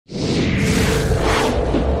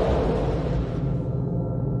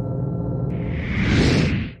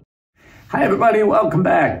Hi, everybody. Welcome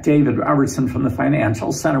back. David Robertson from the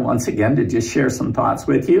Financial Center once again to just share some thoughts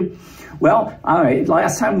with you. Well,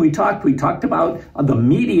 last time we talked about the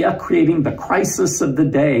media creating the crisis of the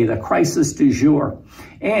day, the crisis du jour.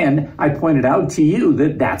 And I pointed out to you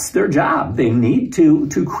that that's their job. They need to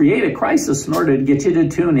create a crisis in order to get you to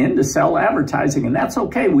tune in to sell advertising. And that's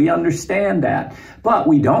okay. We understand that. But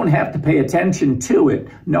we don't have to pay attention to it,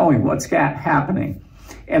 knowing what's happening.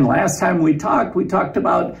 And last time we talked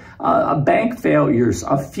about bank failures.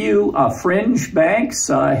 A few fringe banks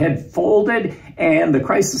had folded, and the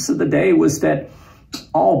crisis of the day was that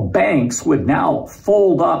all banks would now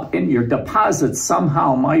fold up and your deposits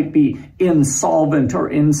somehow might be insolvent or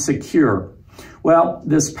insecure. Well,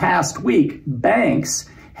 this past week, banks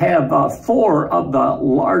have 4 of the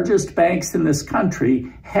largest banks in this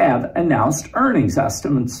country have announced earnings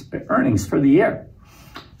for the year.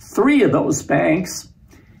 3 of those banks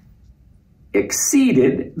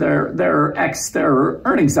exceeded their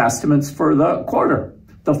earnings estimates for the quarter.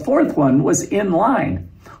 The 4th one was in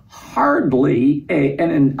line. Hardly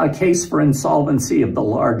a case for insolvency of the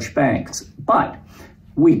large banks, but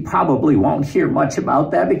we probably won't hear much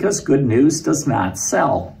about that because good news does not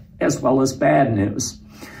sell, as well as bad news.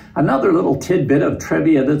 Another little tidbit of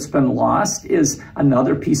trivia that's been lost is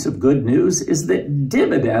another piece of good news is that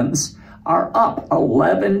dividends are up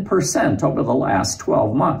 11% over the last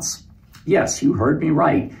 12 months. Yes, you heard me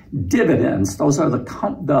right. Dividends, those are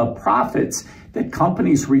the profits that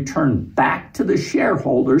companies return back to the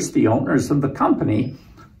shareholders, the owners of the company,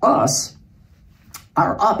 us,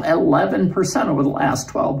 are up 11% over the last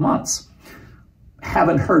 12 months.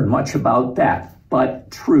 Haven't heard much about that,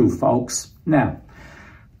 but true, folks. Now,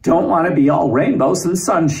 don't want to be all rainbows and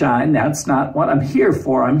sunshine. That's not what I'm here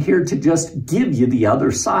for. I'm here to just give you the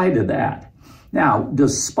other side of that. Now,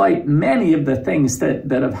 despite many of the things that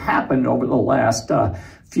have happened over the last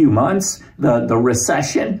few months, the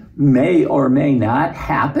recession may or may not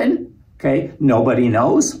happen, okay? Nobody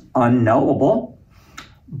knows, unknowable.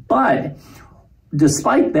 But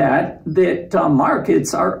despite that,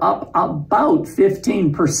 markets are up about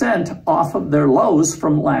 15% off of their lows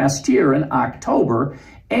from last year in October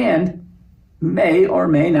and may or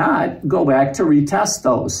may not go back to retest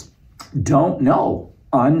those. Don't know.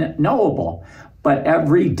 Unknowable. But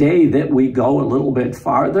every day that we go a little bit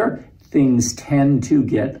farther, things tend to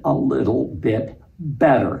get a little bit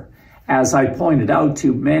better. As I pointed out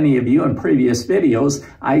to many of you in previous videos,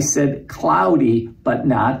 I said cloudy, but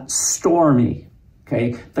not stormy.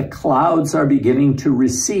 Okay, the clouds are beginning to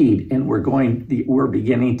recede, and we're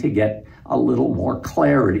beginning to get a little more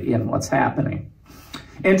clarity in what's happening.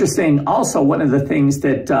 Interesting. Also, one of the things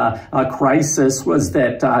that a crisis was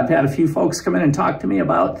that I've had a few folks come in and talk to me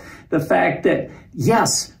about the fact that,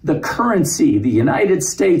 yes, the currency, the United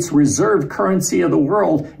States reserve currency of the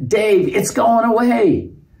world, Dave, it's going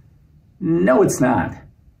away. No, it's not.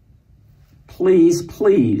 Please,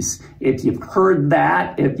 please, if you've heard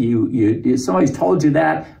that, if somebody's told you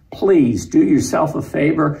that, please do yourself a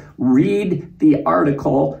favor. Read the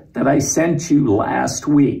article that I sent you last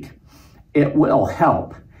week. It will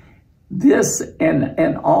help. This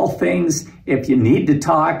and all things, if you need to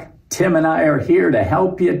talk, Tim and I are here to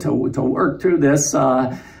help you to work through this,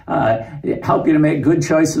 help you to make good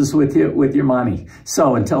choices with your money.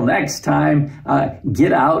 So until next time,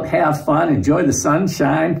 get out, have fun, enjoy the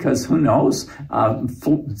sunshine, because who knows,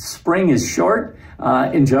 spring is short.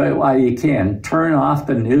 Enjoy it while you can. Turn off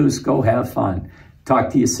the news, go have fun. Talk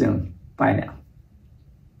to you soon. Bye now.